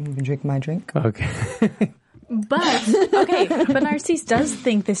Sharpton? I'm even drinking my drink. Okay. But Narcisse does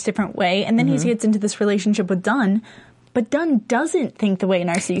think this different way, and then he gets into this relationship with Dunn. But Dunn doesn't think the way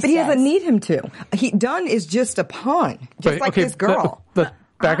Narcisse But he does. doesn't need him to. Dunn is just a pawn, just like this girl. But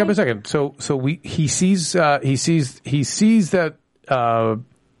back up a second. So he sees that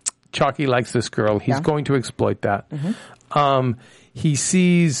Chalky likes this girl. He's going to exploit that. He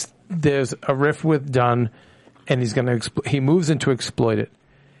sees there's a rift with Dunn, and he moves in to exploit it.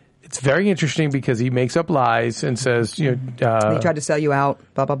 It's very interesting because he makes up lies and says, he tried to sell you out,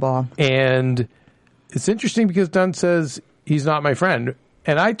 blah, blah, blah. And it's interesting because Dunn says he's not my friend.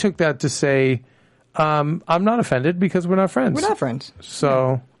 And I took that to say, I'm not offended because we're not friends. We're not friends.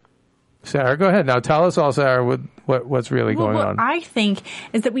 So, Sarah, go ahead. Now tell us all, Sarah, what's really going on. What I think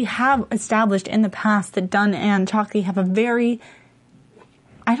is that we have established in the past that Dunn and Chalky have a very,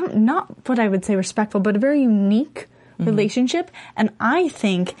 not what I would say respectful, but a very unique relationship. And I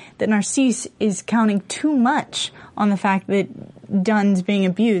think that Narcisse is counting too much on the fact that Dunn's being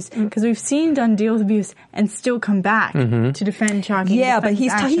abused, because we've seen Dunn deal with abuse and still come back to defend Chalky. Yeah, but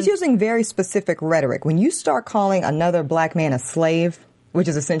he's using very specific rhetoric. When you start calling another black man a slave, which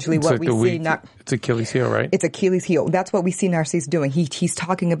is essentially what we see. It's Achilles' heel, right? It's Achilles' heel. That's what we see Narcisse doing. He's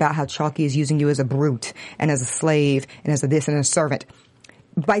talking about how Chalky is using you as a brute and as a slave and as a this and a servant.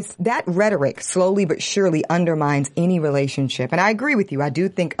 By that rhetoric, slowly but surely undermines any relationship. And I agree with you. I do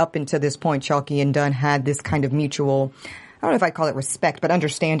think up until this point, Chalky and Dunn had this kind of mutual, I don't know if I call it respect, but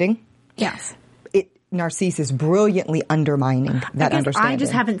understanding. Yes. Narcisse is brilliantly undermining that understanding. I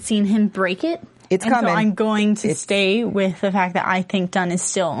just haven't seen him break it. It's coming. So I'm going to stay with the fact that I think Dunn is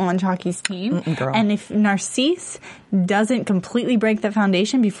still on Chalky's team. Girl. And if Narcisse doesn't completely break that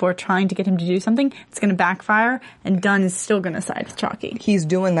foundation before trying to get him to do something, it's going to backfire, and Dunn is still going to side with Chalky. He's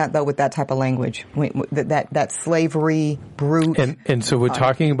doing that, though, with that type of language. That slavery, brute. And so we're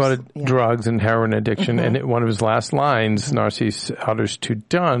talking about drugs and heroin addiction, and one of his last lines, Narcisse utters to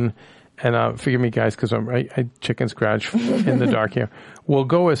Dunn, and forgive me, guys, because I chicken scratch in the dark here. We'll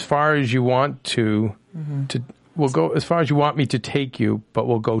go as far as you want to we'll go as far as you want me to take you, but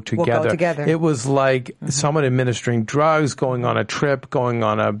we'll go together. We'll go together. It was like someone administering drugs, going on a trip, going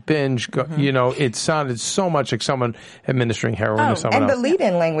on a binge. It sounded so much like someone administering heroin to someone else. And the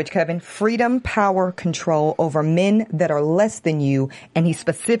lead-in language, Kevin, freedom, power, control over men that are less than you, and he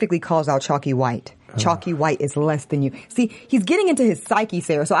specifically calls out Chalky White. Chalky White is less than you. See, he's getting into his psyche,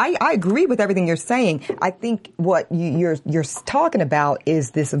 Sarah. So I agree with everything you're saying. I think what you're talking about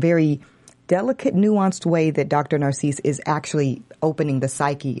is this very delicate, nuanced way that Dr. Narcisse is actually opening the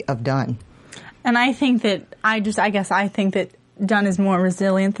psyche of Dunn. And I think that I think that Dunn is more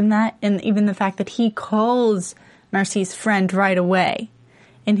resilient than that. And even the fact that he calls Narcisse friend right away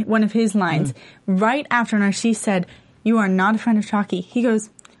in one of his lines, right after Narcisse said, "You are not a friend of Chalky," he goes,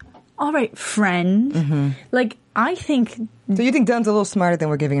 "All right, friend." Like, I think... So you think Dunn's a little smarter than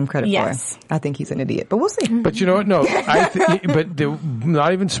we're giving him credit Yes. for? I think he's an idiot, but we'll see. But you know what? No, but they're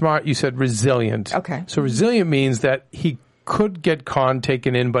not even smart. You said resilient. Okay. So resilient means that he could get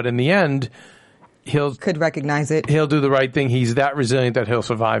taken in, but in the end, could recognize it. He'll do the right thing. He's that resilient that he'll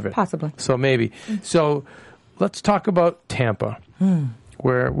survive it. Possibly. So maybe. So let's talk about Tampa.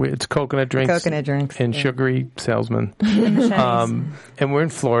 Where it's coconut drinks and sugary salesmen. And we're in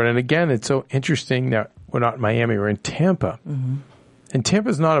Florida. And again, it's so interesting that we're not in Miami, we're in Tampa. And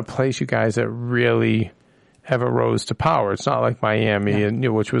Tampa's not a place, you guys, that really ever rose to power. It's not like Miami,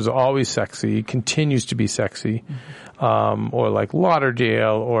 which was always sexy, continues to be sexy, or like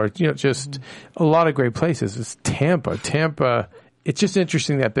Lauderdale, or just a lot of great places. It's Tampa. Tampa, it's just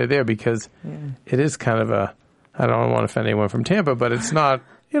interesting that they're there because it is kind of I don't want to offend anyone from Tampa, but it's not,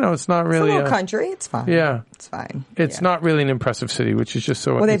 it's not really it's a little country. It's fine. Yeah. It's fine. It's not really an impressive city, which is just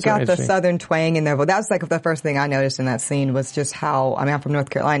so Well, they've got the southern twang in there. Well, that's like the first thing I noticed in that scene was just how, I'm from North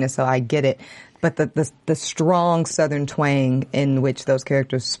Carolina, so I get it. But the strong southern twang in which those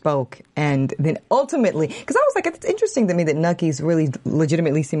characters spoke. And then ultimately, because I was like, it's interesting to me that Nucky's really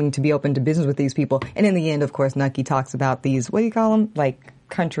legitimately seeming to be open to business with these people. And in the end, of course, Nucky talks about these, what do you call them? Like,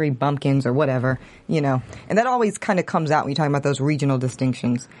 country bumpkins or whatever, you know. And that always kind of comes out when you're talking about those regional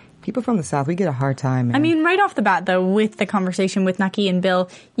distinctions. People from the South, we get a hard time, man. I mean, right off the bat, though, with the conversation with Nucky and Bill,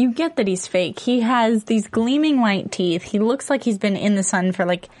 you get that he's fake. He has these gleaming white teeth. He looks like he's been in the sun for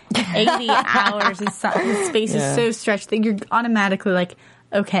like 80 hours. His face is so stretched that you're automatically like,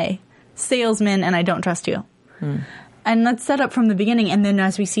 okay, salesman, and I don't trust you. And that's set up from the beginning. And then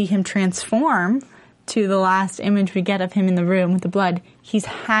as we see him transform to the last image we get of him in the room with the blood, he's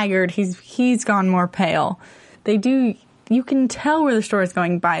haggard. He's gone more pale. You can tell where the story is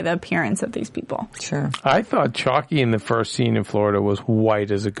going by the appearance of these people. Sure. I thought Chalky in the first scene in Florida was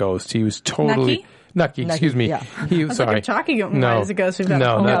white as a ghost. He was totally... Nucky, excuse me. Yeah. He was sorry. Like Chalky going white as a ghost. We've got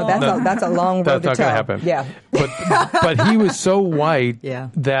that's a long road that's to not tell. Gonna happen. Yeah. But he was so white Yeah.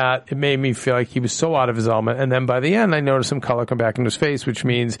 that it made me feel like he was so out of his element. And then by the end, I noticed some color come back into his face, which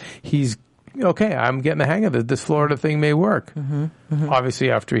means he's okay. I'm getting the hang of it. This Florida thing may work.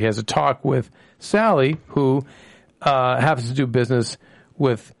 Obviously, after he has a talk with Sally, who happens to do business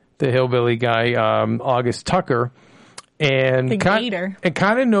with the hillbilly guy, August Tucker, and kind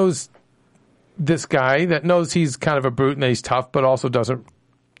of knows this guy that knows he's kind of a brute and that he's tough, but also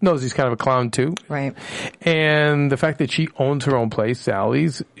knows he's kind of a clown too. Right. And the fact that she owns her own place,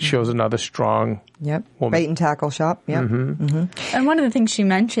 Sally's, shows another strong woman. Bait and tackle shop. Yep. And one of the things she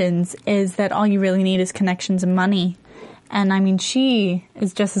mentions is that all you really need is connections and money. And I mean, she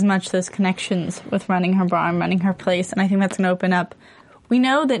is just as much those connections with running her bar and running her place. And I think that's going to open up. We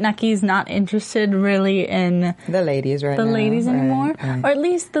know that Nucky's not interested really in the ladies anymore. Right. Or at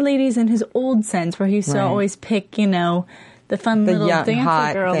least the ladies in his old sense, where he used to always pick, the fun little young,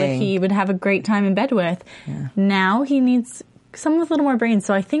 dancer girl thing that he would have a great time in bed with. Yeah. Now he needs someone with a little more brains.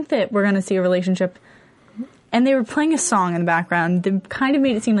 So I think that we're going to see a relationship. And they were playing a song in the background that kind of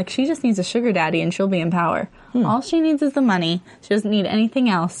made it seem like she just needs a sugar daddy and she'll be in power. All she needs is the money. She doesn't need anything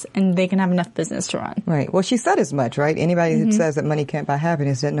else, and they can have enough business to run. Right. Well, she said as much, right? Anybody who says that money can't buy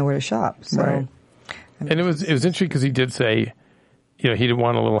happiness doesn't know where to shop. So. Right. And it was interesting because he did say, he didn't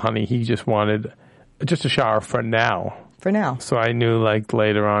want a little honey. He just wanted just a shower for now. For now. So I knew, like,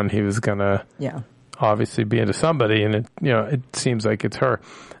 later on he was going to obviously be into somebody, and it seems like it's her.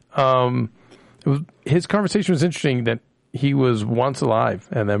 His conversation was interesting that he was once alive,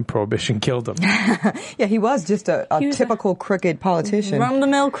 and then Prohibition killed him. Yeah, he was just a typical crooked politician.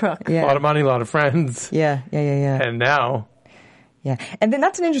 Run-of-the-mill crook. Yeah. A lot of money, a lot of friends. Yeah. And now... Yeah. And then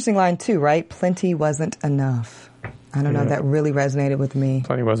that's an interesting line, too, right? Plenty wasn't enough. I don't know. That really resonated with me.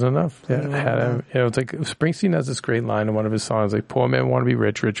 Plenty wasn't enough. It's like Springsteen has this great line in one of his songs, like, poor men want to be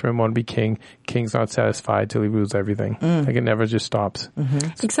rich, rich men want to be king, king's not satisfied till he rules everything. Like, it never just stops.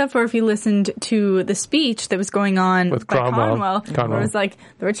 Except for if you listened to the speech that was going on with by Cromwell. Where it was like,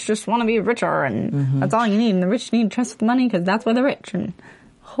 the rich just want to be richer, and that's all you need, and the rich need to trust the money because that's why they're rich, and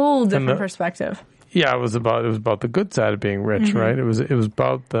whole different perspective. Yeah, it was about the good side of being rich, right? It was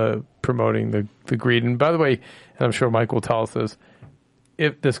about the promoting the greed. And by the way, and I'm sure Mike will tell us this,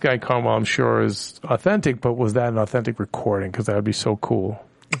 if this guy Cromwell, I'm sure, is authentic, but was that an authentic recording? Because that would be so cool.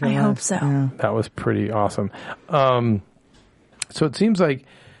 I hope so. Yeah. That was pretty awesome. So it seems like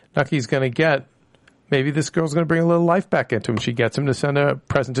Nucky's going to get, maybe this girl's going to bring a little life back into him. She gets him to send a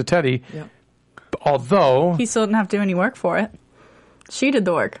present to Teddy. Yep. Although... he still didn't have to do any work for it. She did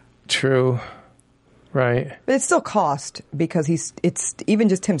the work. True. Right. But it still cost because it's even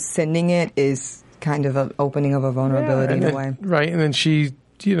just him sending it is kind of an opening of a vulnerability in a way. Right. And then she,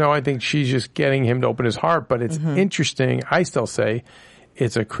 I think she's just getting him to open his heart. But it's interesting. I still say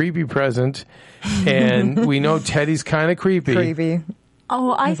it's a creepy present. And we know Teddy's kind of creepy.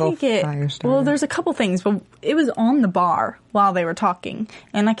 Oh, I think well, there's a couple things. Well, it was on the bar while they were talking,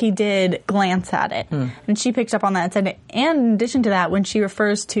 and Nucky did glance at it. And she picked up on that and said, and in addition to that, when she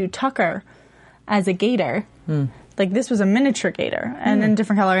refers to Tucker as a gator, like this was a miniature gator and in a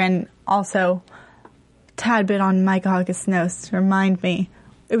different color, and also tad bit on Mike August's nose to remind me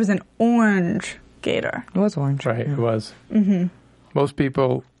it was an orange gator. It was orange. Right, it was. Most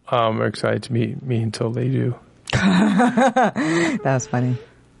people are excited to meet me until they do. That was funny.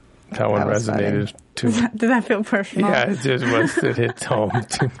 That one resonated too. Did that feel personal? Yeah, it hit home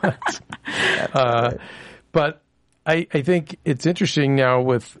too much. But I think it's interesting now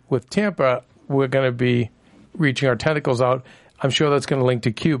with Tampa, we're going to be reaching our tentacles out. I'm sure that's going to link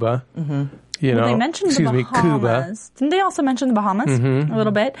to Cuba. They mentioned the Bahamas. Cuba. Didn't they also mention the Bahamas a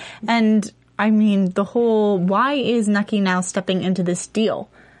little bit? And I mean, why is Nucky now stepping into this deal?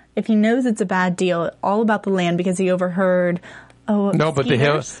 If he knows it's a bad deal, all about the land because he overheard. No, but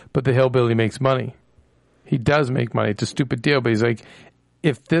the hillbilly makes money. He does make money. It's a stupid deal, but he's like,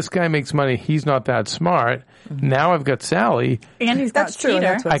 if this guy makes money, he's not that smart. Now I've got Sally. And he's got That's true. Skeeter.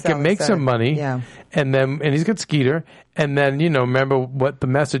 That's what I can Sally make said. some money. Yeah. And he's got Skeeter. And then, remember what the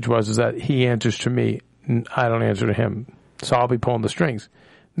message was is that he answers to me. I don't answer to him. So I'll be pulling the strings.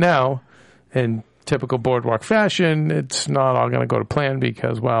 Now, in typical Boardwalk fashion, it's not all going to go to plan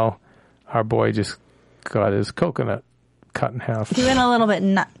because, well, our boy just got his coconut cut in half. He went a little bit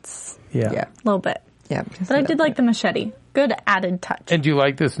nuts. Yeah. Yeah. A little bit. Yeah. But I did like the machete. Good added touch. And do you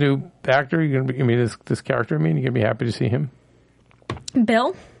like this new actor? You're gonna be, this character. You're gonna be happy to see him,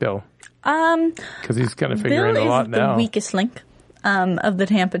 Bill? Bill, because he's gonna figure Bill in a lot is now. the weakest link of the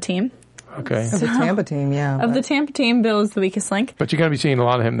Tampa team. Okay, Of the Tampa team, yeah. Of the Tampa team, Bill is the weakest link. but you're gonna be seeing a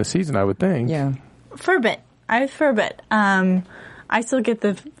lot of him this season, I would think. Yeah. For a bit. I still get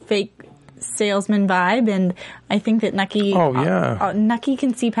the fake salesman vibe, and I think that Nucky, Oh, yeah. Nucky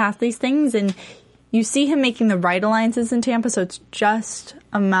can see past these things, and you see him making the right alliances in Tampa, so it's just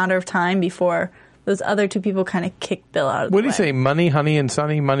a matter of time before those other two people kind of kick Bill out of the way. What do you say? Money, honey, and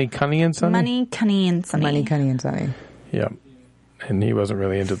Sonny. Money, Cunny, and Sonny. Money, Cunny, and Sonny. Money, Cunny, and Sonny. Yeah. And he wasn't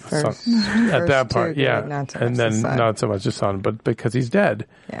really into the First- son at that first part. two, Yeah. but not so And much then the son. not so much the son, but because he's dead.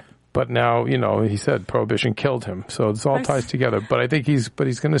 Yeah. But now, he said Prohibition killed him. So it's all Nice. ties together. But I think he's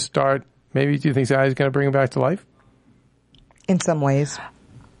going to start. Maybe do you think Sally's going to bring him back to life? In some ways.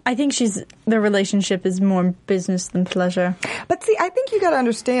 I think their relationship is more business than pleasure. But see, I think you got to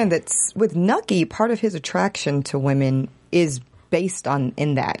understand that with Nucky, part of his attraction to women is based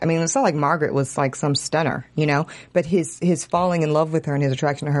in that. I mean, it's not like Margaret was like some stunner, but his falling in love with her and his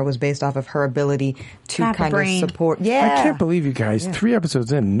attraction to her was based off of her ability to Have a kind of brain. support. Yeah. I can't believe you guys. 3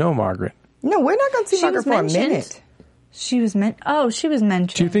 episodes in, no Margaret. No, we're not going to see She Margaret was for a mentioned. minute. She was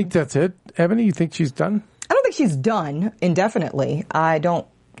mentioned. Do you think that's it, Ebony? You think she's done? I don't think she's done indefinitely. I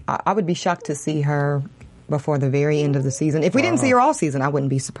would be shocked to see her before the very end of the season. If we didn't see her all season, I wouldn't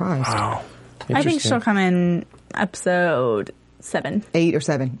be surprised. Wow. I think Interesting. she'll come in episode 7. 8 or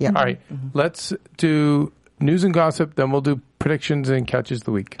 7. Yeah. All right. Let's do news and gossip, then we'll do predictions and catches of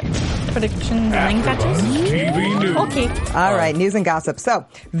the week. Predictions and catches. TV News. Okay. All right, news and gossip. So,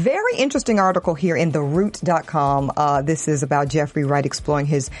 very interesting article here in TheRoot.com. This is about Jeffrey Wright exploring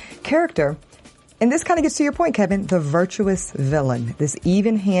his character. And this kind of gets to your point, Kevin, the virtuous villain. This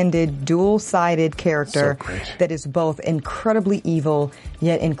even-handed, dual-sided character So great. that is both incredibly evil,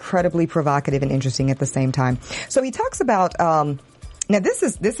 yet incredibly provocative and interesting at the same time. So he talks about, now this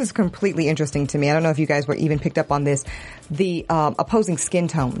is completely interesting to me. I don't know if you guys were even picked up on this. The opposing skin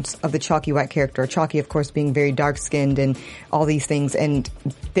tones of the Chalky White character. Chalky, of course, being very dark-skinned and all these things. And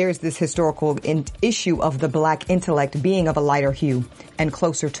there's this historical issue of the black intellect being of a lighter hue and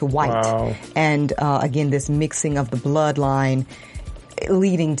closer to white. Wow. And again, this mixing of the bloodline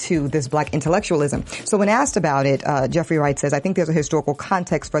leading to this black intellectualism. So when asked about it, Jeffrey Wright says, I think there's a historical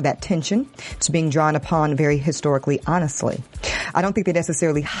context for that tension. It's being drawn upon very historically honestly. I don't think they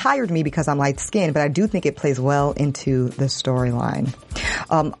necessarily hired me because I'm light-skinned, but I do think it plays well into the storyline.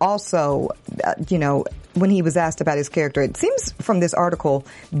 Also, when he was asked about his character, it seems from this article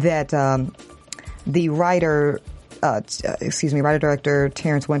that the writer-director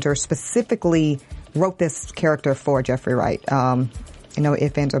Terrence Winter specifically wrote this character for Jeffrey Wright. No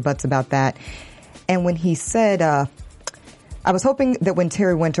ifs, ands, or buts about that. And when he said, I was hoping that when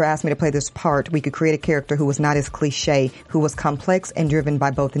Terry Winter asked me to play this part, we could create a character who was not as cliche, who was complex and driven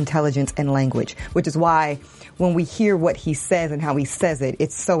by both intelligence and language, which is why when we hear what he says and how he says it,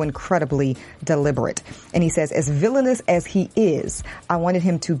 it's so incredibly deliberate. And he says, as villainous as he is, I wanted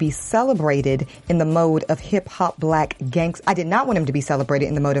him to be celebrated in the mode of hip-hop black I did not want him to be celebrated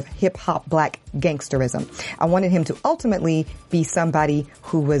in the mode of hip-hop black gangsterism. I wanted him to ultimately be somebody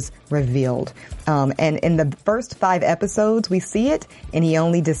who was revealed. And in the first 5 episodes, we see it, and he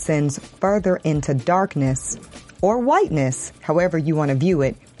only descends further into darkness or whiteness, however you want to view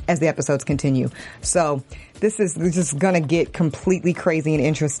it, as the episodes continue. So this is just going to get completely crazy and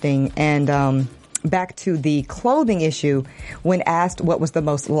interesting. And back to the clothing issue, when asked what was the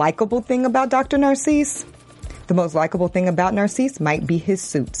most likable thing about Dr. Narcisse, the most likable thing about Narcisse might be his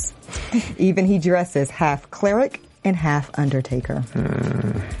suits. Even he dresses half cleric and half undertaker.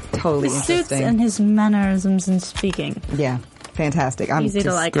 Totally His suits interesting. and his mannerisms and speaking. Yeah, fantastic. I'm Easy to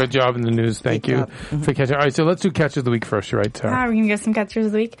just- like. Good job in the news. Thank you for catching. All right, so let's do catch of the week first. You're right, Sarah. We're going to get some catchers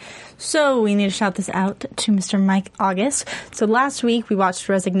of the week. So we need to shout this out to Mr. Mike August. So last week we watched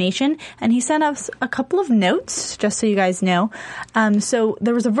Resignation, and he sent us a couple of notes, just so you guys know. So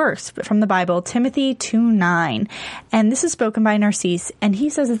there was a verse from the Bible, Timothy 2:9, and this is spoken by Narcisse, and he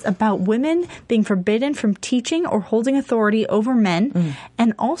says it's about women being forbidden from teaching or holding authority over men,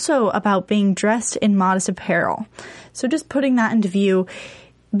 and also about being dressed in modest apparel. So just putting that into view,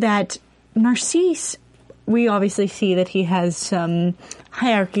 that Narcisse, we obviously see that he has some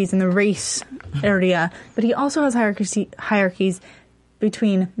hierarchies in the race area, but he also has hierarchies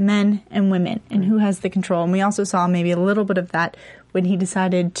between men and women and who has the control. And we also saw maybe a little bit of that when he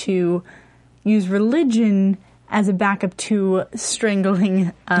decided to use religion as a backup to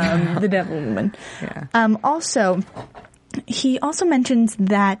strangling the devil woman. Yeah. Also, he also mentions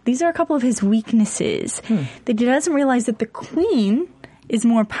that these are a couple of his weaknesses. That he doesn't realize that the queen is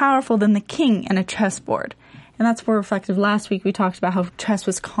more powerful than the king in a chessboard. And that's more reflective. Last week we talked about how chess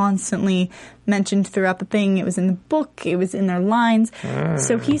was constantly mentioned throughout the thing. It was in the book. It was in their lines.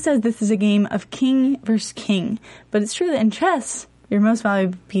 So he says this is a game of king versus king. But it's true that in chess, your most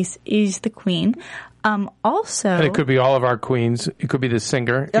valuable piece is the queen. Also, and it could be all of our queens. It could be the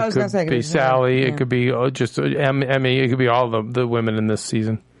singer. It could be Sally. It could be just Emmy. It could be all the women in this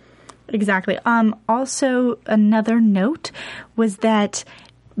season. Exactly. Also, another note was that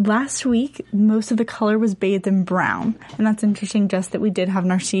last week, most of the color was bathed in brown. And that's interesting, just that we did have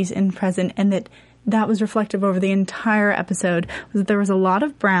Narcisse in present, and that was reflective over the entire episode, was that there was a lot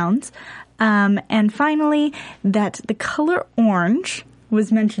of browns. And finally, that the color orange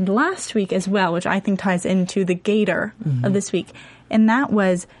was mentioned last week as well, which I think ties into the gator of this week. And that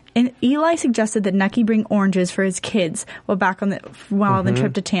was, and Eli suggested that Nucky bring oranges for his kids while on the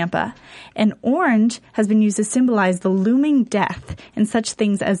trip to Tampa. And orange has been used to symbolize the looming death in such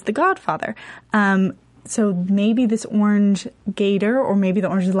things as The Godfather. So maybe this orange gator, or maybe the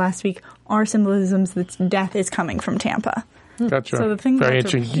oranges last week, are symbolisms that death is coming from Tampa. Gotcha. So the thing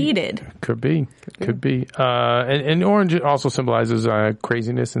that's repeated. Could be. And orange also symbolizes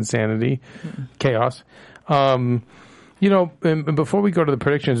craziness, insanity, chaos. And before we go to the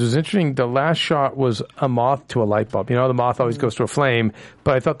predictions, it was interesting. The last shot was a moth to a light bulb. The moth always goes to a flame,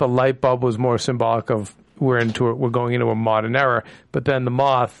 but I thought the light bulb was more symbolic of we're going into a modern era. But then the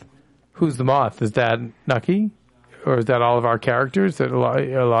moth, who's the moth? Is that Nucky? Or is that all of our characters? That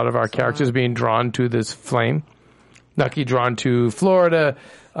a lot of our characters being drawn to this flame? Nucky drawn to Florida.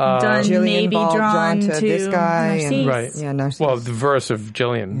 Jillian maybe drawn to this guy. Narcisse. Right. Yeah, Narcisse. Well, the verse of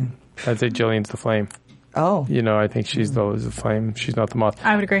Jillian. I'd say Jillian's the flame. Oh. I think she's the flame. She's not the moth.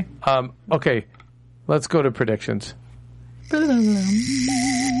 I would agree. Okay, let's go to predictions. And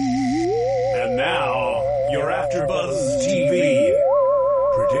now, your AfterBuzz TV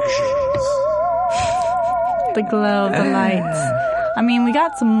predictions. The glow of the lights. I mean, we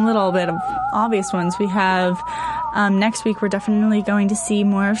got some little bit of obvious ones. We have next week we're definitely going to see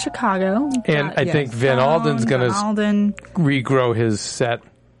more of Chicago. And I think Van Alden's going to regrow his set.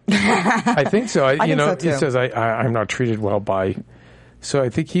 I think so. I think so too. He says I'm not treated well by. So I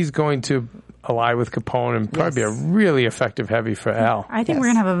think he's going to ally with Capone and probably be a really effective heavy for Al. I think we're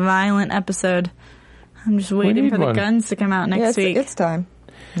going to have a violent episode. I'm just waiting for the guns to come out next week. It's time.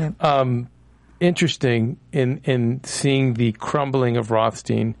 Yeah. Interesting in seeing the crumbling of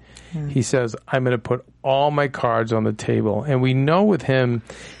Rothstein. He says, I'm going to put all my cards on the table. And we know with him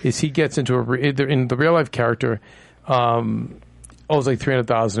is he gets into in the real life character, owes like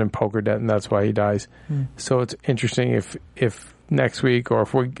 $300,000 in poker debt, and that's why he dies. So it's interesting if next week or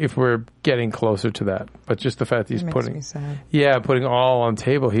if we're getting closer to that. But just the fact that he's putting all on the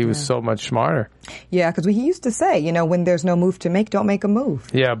table, he was so much smarter. Yeah, because he used to say, when there's no move to make, don't make a move.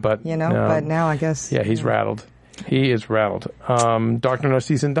 Yeah, but but now I guess he's rattled. He is rattled. Dr.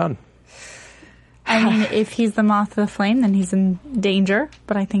 Narcisse and done. I mean, if he's the moth of the flame, then he's in danger,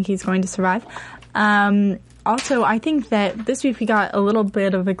 but I think he's going to survive. Also, I think that this week we got a little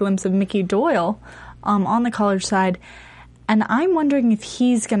bit of a glimpse of Mickey Doyle on the college side. And I'm wondering if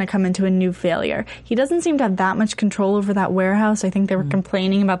he's going to come into a new failure. He doesn't seem to have that much control over that warehouse. I think they were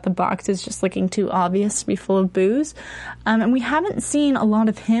complaining about the boxes just looking too obvious to be full of booze. And we haven't seen a lot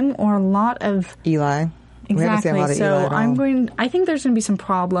of him or a lot of Eli. Exactly. So I think there's going to be some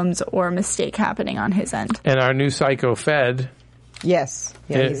problems or a mistake happening on his end. And our new psycho Fed. Yes.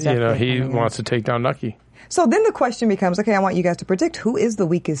 Yeah, he wants to take down Nucky. So then the question becomes, okay, I want you guys to predict who is the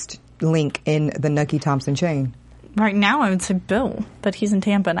weakest link in the Nucky Thompson chain. Right now, I would say Bill, but he's in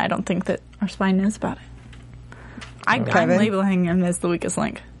Tampa, and I don't think that our spy knows about it. I'm labeling him as the weakest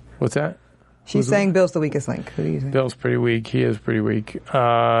link. What's that? She's saying Bill's the weakest link. Who do you think? Bill's pretty weak. He is pretty weak.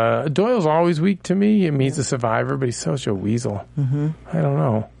 Doyle's always weak to me. I mean, he's a survivor, but he's such a weasel. I don't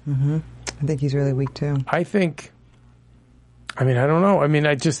know. I think he's really weak, too. I don't know. I mean,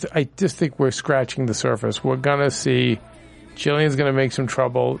 I just think we're scratching the surface. We're going to see Jillian's going to make some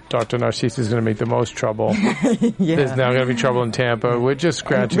trouble. Dr. Narcisse is going to make the most trouble. There's now going to be trouble in Tampa. We're just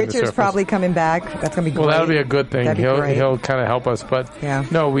scratching the surface. Richard's probably coming back. That's going to be great. Well, that'll be a good thing. He'll kind of help us. But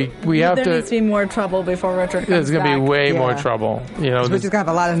no, we have to. There needs to be more trouble before Richard comes There's going to be way more Yeah. trouble. Richard's going to have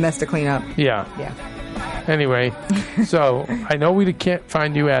a lot of mess to clean up. Yeah. Anyway, so I know we can't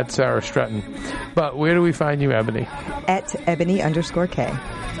find you at Sarah Stretton, but where do we find you, Ebony? At Ebony_K.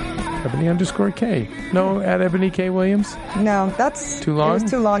 Ebony_K. No, at Ebony K. Williams? No, that's too long. It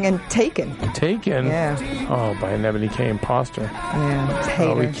was too long and taken. Taken? Yeah. Oh, by an Ebony K. imposter. Yeah.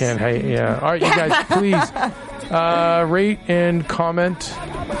 Oh, we can't hate. Yeah. All right, you guys, please rate and comment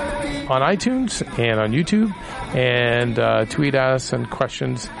on iTunes and on YouTube, and tweet us and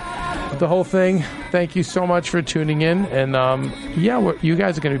questions. The whole thing. Thank you so much for tuning in. And, you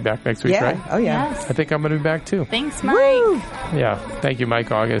guys are going to be back next week, right? Oh, yeah. Yes. I think I'm going to be back, too. Thanks, Mike. Yeah. Thank you, Mike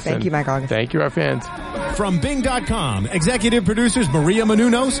August. Thank you, Mike August. Thank you, our fans. From Bing.com, executive producers Maria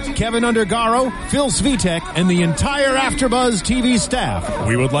Menounos, Kevin Undergaro, Phil Svitek, and the entire AfterBuzz TV staff,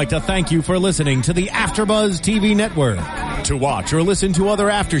 we would like to thank you for listening to the AfterBuzz TV network. To watch or listen to other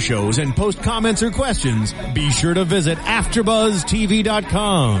after shows and post comments or questions, be sure to visit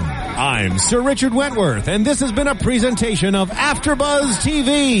AfterBuzzTV.com. I'm Sir Richard Wentworth, and this has been a presentation of AfterBuzz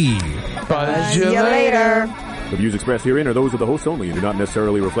TV. Buzz See you later. The views expressed herein are those of the hosts only and do not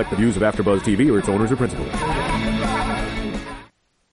necessarily reflect the views of AfterBuzz TV or its owners or principals.